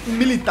fight. Um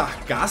militar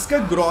casca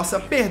grossa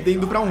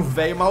perdendo pra um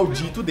velho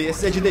maldito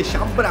desses é de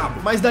deixar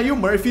brabo, mas daí o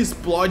Murphy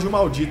explode o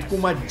maldito com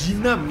uma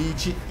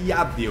dinamite e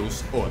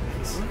adeus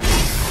Odets.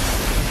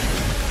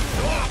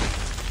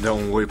 Dá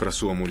um oi pra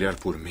sua mulher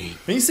por mim.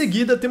 Em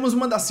seguida, temos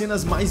uma das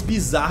cenas mais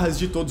bizarras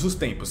de todos os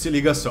tempos, se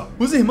liga só.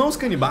 Os irmãos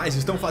canibais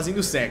estão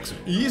fazendo sexo,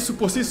 e isso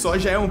por si só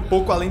já é um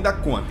pouco além da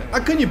conta. A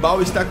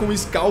canibal está com o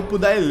escalpo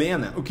da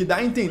Helena, o que dá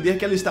a entender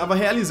que ela estava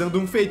realizando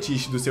um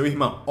fetiche do seu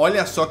irmão.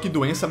 Olha só que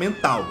doença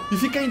mental. E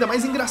fica ainda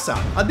mais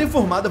engraçado. A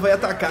deformada vai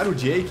atacar o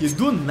Jake e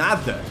do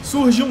nada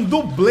surge um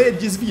dublê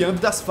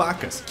desviando das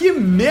facas. Que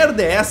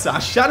merda é essa?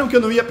 Acharam que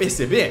eu não ia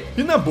perceber?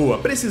 E na boa,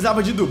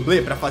 precisava de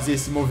dublê pra fazer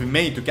esse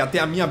movimento que até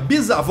a minha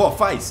bisavó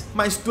faz,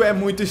 mas tu é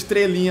muito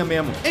estrelinha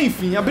mesmo.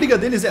 Enfim, a briga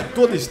deles é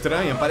toda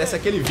estranha, parece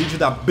aquele vídeo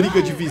da briga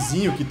de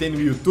vizinho que tem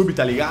no YouTube,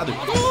 tá ligado?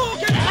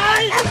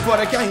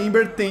 Fora que a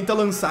Amber tenta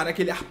lançar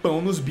aquele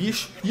arpão nos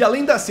bichos, e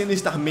além da cena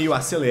estar meio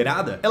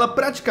acelerada, ela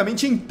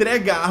praticamente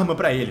entrega a arma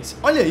pra eles.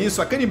 Olha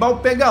isso, a canibal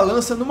pega a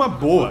lança numa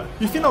boa.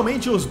 E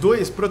finalmente os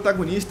dois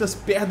protagonistas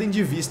perdem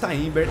de vista a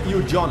Amber e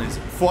o Jonas,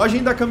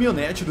 fogem da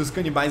caminhonete dos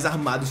canibais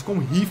armados com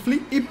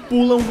rifle e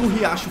pulam no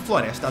riacho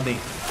Floresta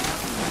dentro.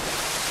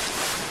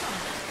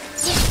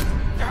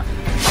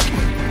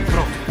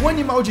 O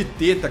animal de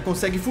teta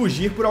consegue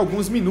fugir por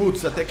alguns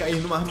minutos até cair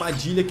numa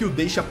armadilha que o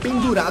deixa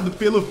pendurado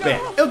pelo pé.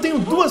 Eu tenho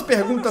 2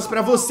 perguntas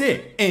pra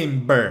você,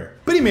 Amber.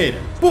 Primeira,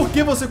 por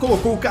que você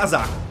colocou o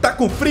casaco? Tá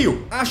com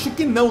frio? Acho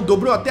que não,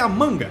 dobrou até a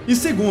manga. E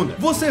segunda,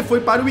 você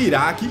foi para o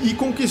Iraque e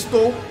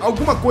conquistou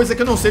alguma coisa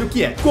que eu não sei o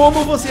que é.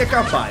 Como você é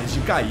capaz de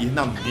cair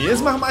na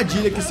mesma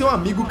armadilha que seu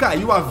amigo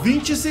caiu há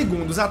 20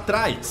 segundos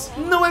atrás?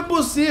 Não é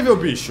possível,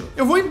 bicho.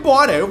 Eu vou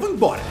embora.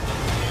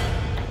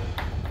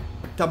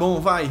 Tá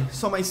bom, vai,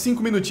 só mais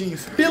 5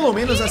 minutinhos. Pelo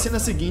menos a cena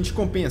seguinte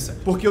compensa,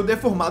 porque o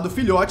deformado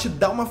filhote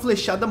dá uma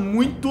flechada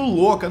muito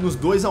louca nos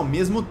dois ao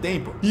mesmo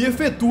tempo e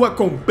efetua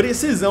com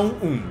precisão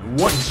um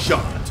one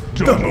shot.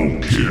 Double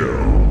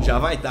kill. Já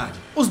vai tarde.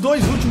 Os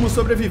 2 últimos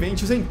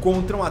sobreviventes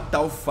encontram a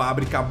tal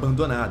fábrica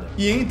abandonada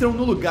e entram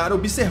no lugar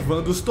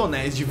observando os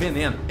tonéis de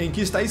veneno, em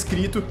que está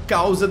escrito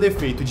causa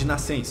defeito de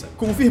nascença,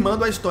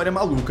 confirmando a história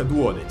maluca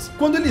do Odets.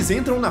 Quando eles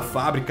entram na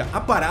fábrica, a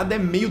parada é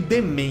meio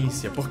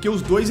demência, porque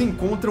os 2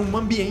 encontram um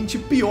ambiente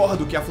pior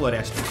do que a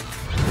floresta.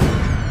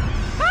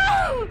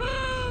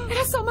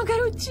 Era só uma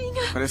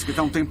garotinha. Parece que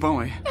tá um tempão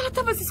aí. Ela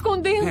tava se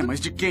escondendo. É, mas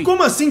de quem?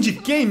 Como assim de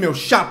quem, meu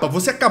chapa?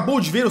 Você acabou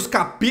de ver os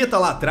capeta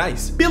lá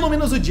atrás? Pelo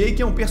menos o Jake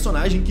é um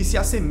personagem que se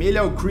assemelha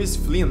ao Chris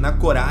Flynn na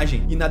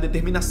coragem e na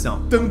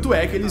determinação. Tanto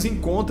é que eles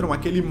encontram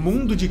aquele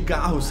mundo de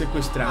carros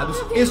sequestrados,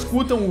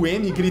 escutam o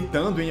M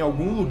gritando em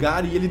algum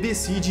lugar e ele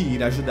decide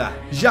ir ajudar.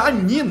 Já a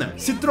Nina,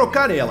 se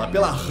trocar ela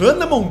pela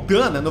Hannah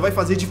Montana não vai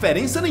fazer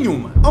diferença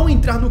nenhuma. Ao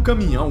entrar no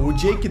caminhão, o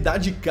Jake dá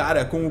de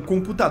cara com o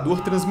computador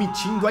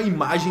transmitindo a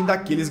imagem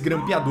daqueles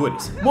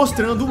grampeadores,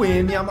 mostrando o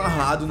M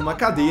amarrado numa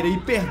cadeira e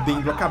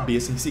perdendo a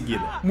cabeça em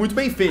seguida. Muito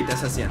bem feita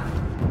essa cena.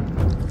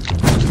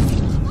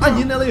 A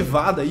Nina é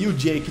levada e o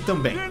Jake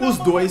também. Os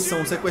 2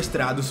 são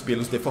sequestrados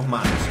pelos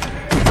deformados.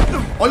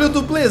 Olha o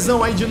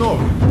duplezão aí de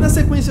novo. Na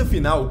sequência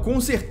final, com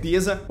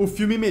certeza, o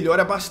filme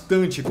melhora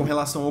bastante com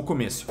relação ao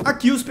começo.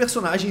 Aqui os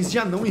personagens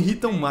já não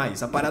irritam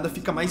mais, a parada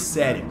fica mais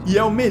séria, e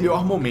é o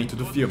melhor momento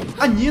do filme.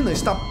 A Nina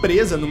está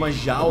presa numa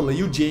jaula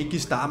e o Jake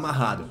está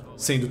amarrado,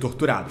 sendo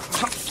torturado.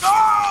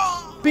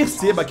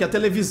 Perceba que a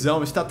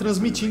televisão está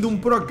transmitindo um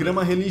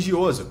programa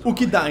religioso, o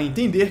que dá a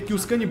entender que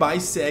os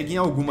canibais seguem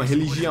alguma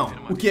religião,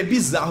 o que é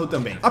bizarro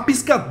também. A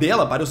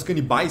piscadela para os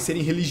canibais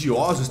serem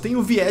religiosos tem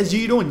o viés de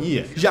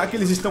ironia, já que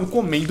eles estão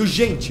comendo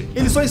gente.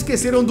 Eles só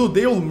esqueceram do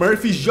Dale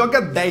Murphy joga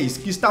 10,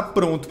 que está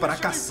pronto para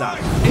caçar.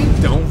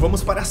 Então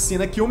vamos para a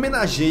cena que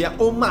homenageia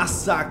o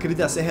massacre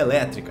da Serra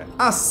Elétrica,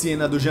 a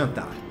cena do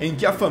jantar, em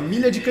que a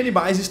família de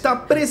canibais está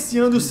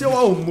apreciando seu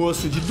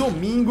almoço de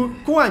domingo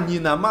com a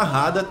Nina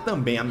amarrada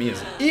também à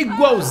mesa.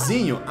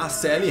 Igualzinho a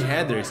Sally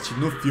Heatherst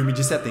no filme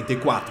de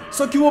 74.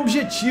 Só que o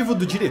objetivo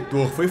do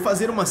diretor foi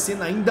fazer uma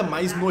cena ainda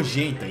mais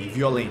nojenta e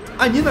violenta.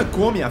 A Nina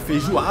come a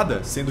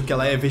feijoada, sendo que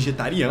ela é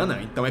vegetariana,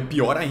 então é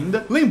pior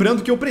ainda.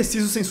 Lembrando que eu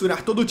preciso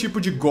censurar todo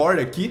tipo de gore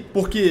aqui,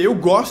 porque eu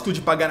gosto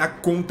de pagar a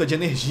conta de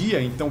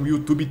energia, então o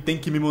YouTube tem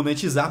que me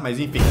monetizar, mas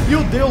enfim. E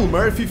o Dale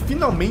Murphy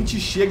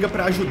finalmente chega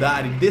pra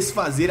ajudar e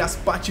desfazer as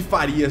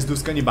patifarias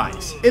dos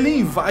canibais. Ele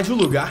invade o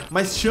lugar,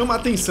 mas chama a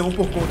atenção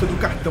por conta do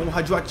cartão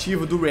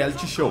radioativo do reality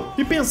reality show.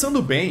 E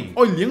pensando bem,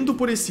 olhando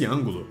por esse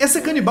ângulo,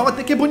 essa canibal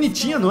até que é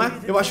bonitinha, não é?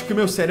 Eu acho que o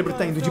meu cérebro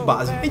tá indo de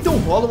base. Então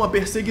rola uma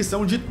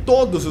perseguição de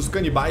todos os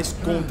canibais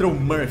contra o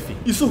Murphy.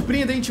 E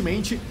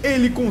surpreendentemente,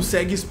 ele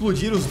consegue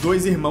explodir os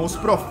dois irmãos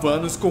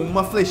profanos com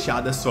uma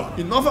flechada só.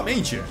 E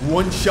novamente,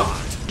 one shot.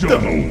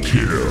 Double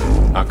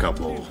kill.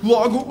 Acabou.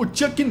 Logo, o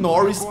Chuck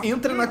Norris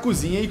entra na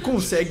cozinha e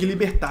consegue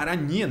libertar a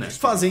Nina,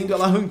 fazendo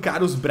ela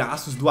arrancar os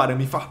braços do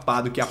arame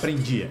farpado que a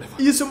prendia.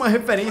 Isso é uma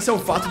referência ao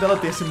fato dela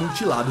ter se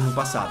mutilado no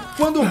passado.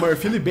 Quando o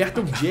Murphy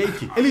liberta o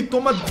Jake, ele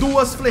toma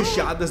 2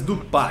 flechadas do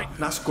pai,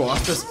 nas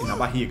costas e na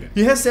barriga,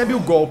 e recebe o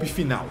golpe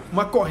final,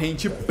 uma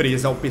corrente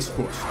presa ao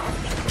pescoço.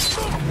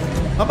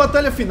 A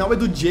batalha final é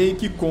do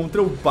Jake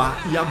contra o Pa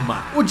e a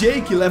Ma. O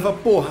Jake leva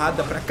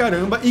porrada pra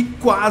caramba e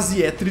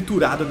quase é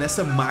triturado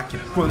nessa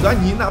máquina, quando a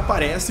Nina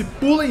aparece,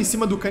 pula em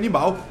cima do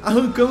canibal,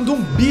 arrancando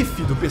um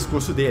bife do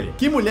pescoço dele.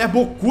 Que mulher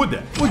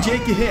bocuda! O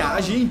Jake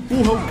reage e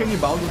empurra o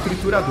canibal no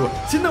triturador.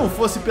 Se não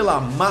fosse pela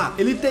Ma,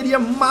 ele teria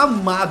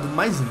mamado,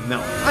 mas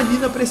não. A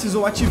Nina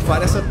precisou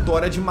ativar essa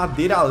tora de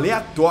madeira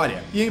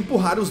aleatória e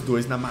empurrar os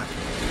dois na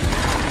máquina.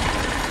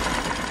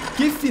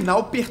 Que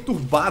final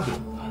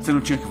perturbado! Você não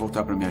tinha que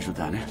voltar pra me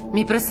ajudar, né?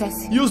 Me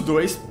processe. E os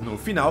dois, no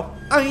final,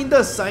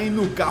 ainda saem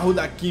no carro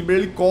da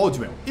Kimberly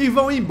Caldwell e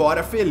vão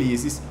embora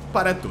felizes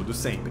para todo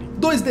sempre.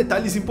 2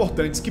 detalhes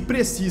importantes que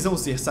precisam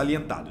ser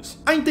salientados.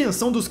 A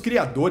intenção dos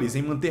criadores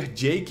em manter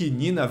Jake e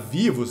Nina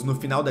vivos no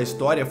final da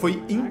história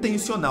foi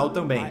intencional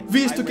também,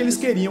 visto que eles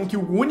queriam que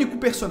o único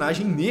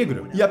personagem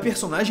negro e a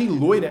personagem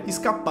loira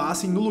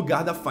escapassem no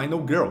lugar da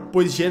Final Girl,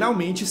 pois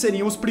geralmente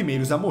seriam os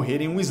primeiros a morrer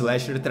em um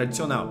slasher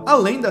tradicional.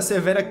 Além da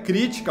severa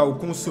crítica ao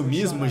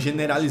consumismo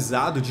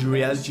generalizado de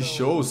reality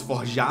shows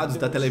forjados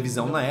da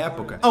televisão na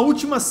época, a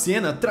última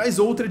cena traz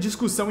outra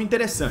discussão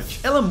interessante.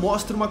 Ela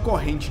mostra uma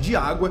corrente de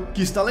água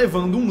que está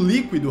levando um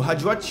líquido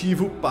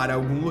radioativo para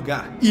algum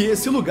lugar. E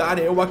esse lugar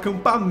é o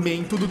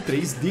acampamento do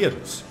 3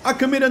 dedos. A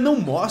câmera não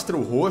mostra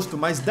o rosto,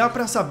 mas dá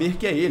pra saber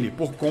que é ele,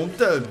 por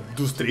conta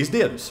dos 3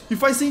 dedos. E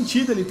faz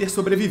sentido ele ter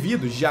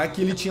sobrevivido, já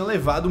que ele tinha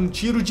levado um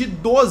tiro de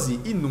 12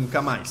 e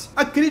nunca mais.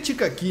 A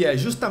crítica aqui é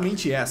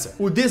justamente essa: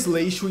 o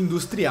desleixo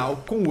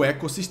industrial com o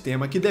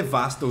ecossistema que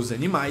devasta os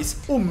animais,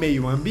 o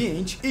meio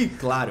ambiente e,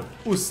 claro,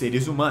 os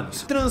seres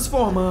humanos,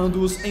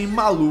 transformando-os em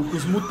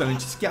malucos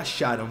mutantes que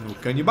acharam no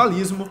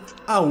canibalismo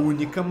a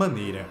única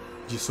maneira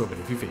de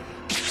sobreviver.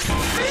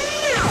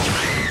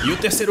 E o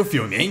terceiro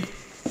filme, hein?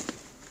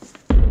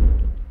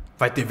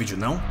 Vai ter vídeo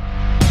não?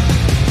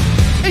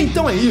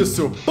 Então é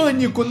isso,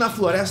 Pânico na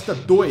Floresta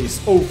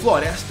 2, ou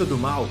Floresta do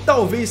Mal,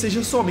 talvez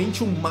seja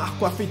somente um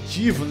marco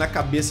afetivo na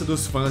cabeça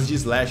dos fãs de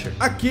slasher,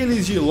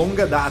 aqueles de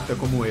longa data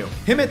como eu,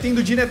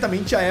 remetendo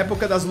diretamente à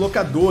época das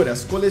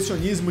locadoras,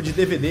 colecionismo de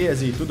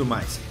DVDs e tudo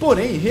mais.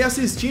 Porém,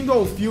 reassistindo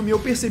ao filme eu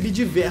percebi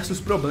diversos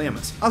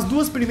problemas. As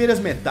 2 primeiras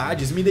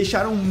metades me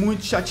deixaram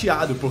muito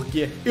chateado,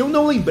 porque eu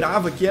não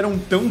lembrava que eram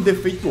tão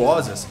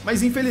defeituosas,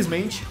 mas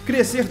infelizmente,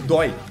 crescer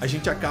dói, a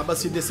gente acaba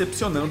se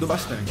decepcionando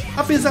bastante.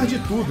 Apesar de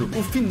tudo,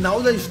 o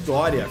final da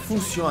história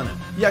funciona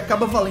e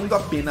acaba valendo a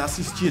pena a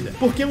assistida,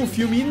 porque é um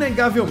filme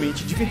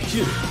inegavelmente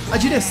divertido. A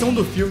direção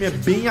do filme é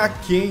bem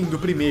aquém do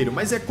primeiro,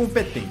 mas é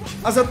competente.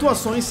 As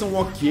atuações são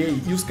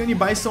ok e os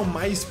canibais são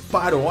mais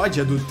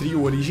paródia do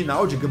trio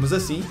original, digamos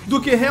assim, do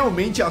que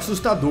realmente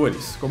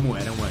assustadores, como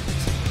eram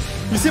antes.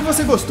 E se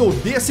você gostou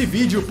desse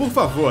vídeo, por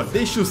favor,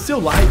 deixe o seu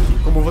like,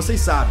 como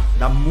vocês sabem,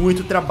 dá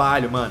muito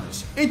trabalho,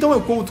 manos. Então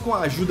eu conto com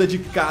a ajuda de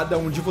cada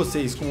um de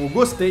vocês com o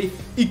gostei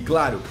e,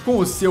 claro, com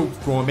o seu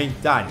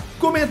comentário.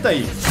 Comenta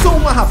aí, sou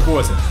uma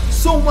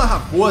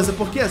raposa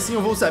porque assim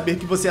eu vou saber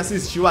que você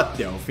assistiu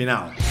até o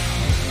final.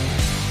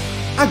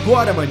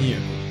 Agora,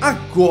 maníaco,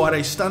 agora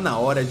está na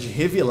hora de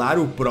revelar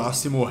o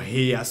próximo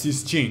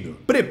Reassistindo.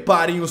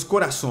 Preparem os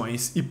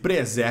corações e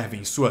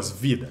preservem suas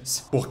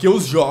vidas, porque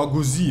os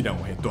jogos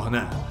irão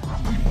retornar.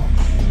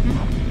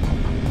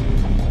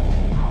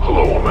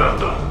 Hello,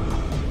 Amanda.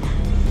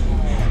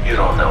 You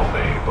don't know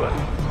me, but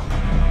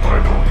I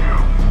know you.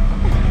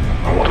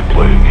 I want to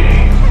play a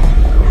game.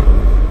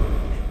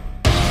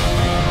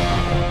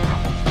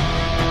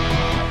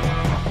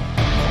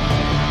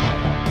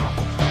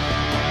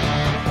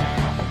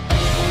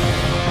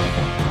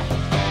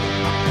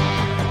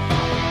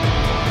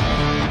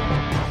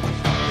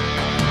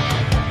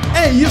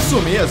 É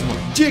isso mesmo,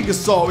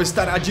 Jigsaw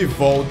estará de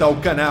volta ao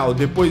canal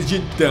depois de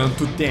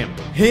tanto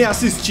tempo,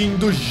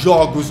 reassistindo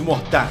Jogos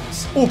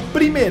Mortais. O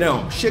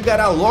primeirão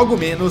chegará logo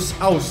menos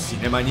ao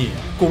CineMania,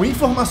 com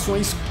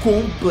informações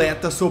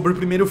completas sobre o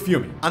primeiro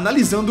filme,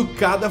 analisando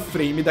cada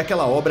frame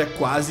daquela obra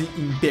quase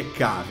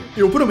impecável.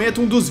 Eu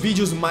prometo um dos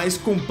vídeos mais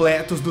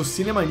completos do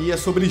CineMania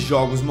sobre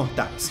Jogos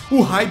Mortais.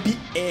 O hype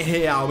é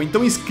real,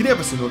 então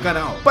inscreva-se no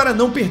canal para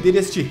não perder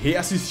este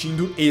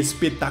Reassistindo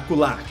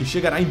espetacular que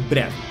chegará em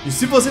breve. E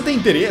se você tem tem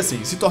interesse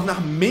em se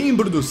tornar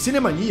membro do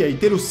CineMania e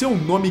ter o seu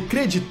nome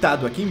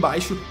creditado aqui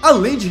embaixo,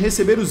 além de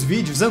receber os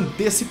vídeos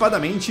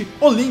antecipadamente,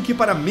 o link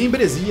para a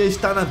membresia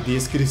está na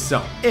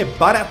descrição. É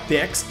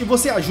baratex e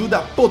você ajuda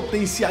a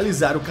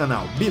potencializar o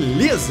canal,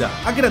 beleza?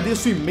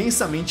 Agradeço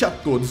imensamente a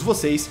todos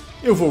vocês,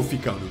 eu vou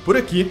ficando por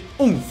aqui,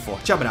 um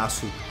forte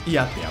abraço e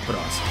até a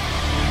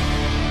próxima.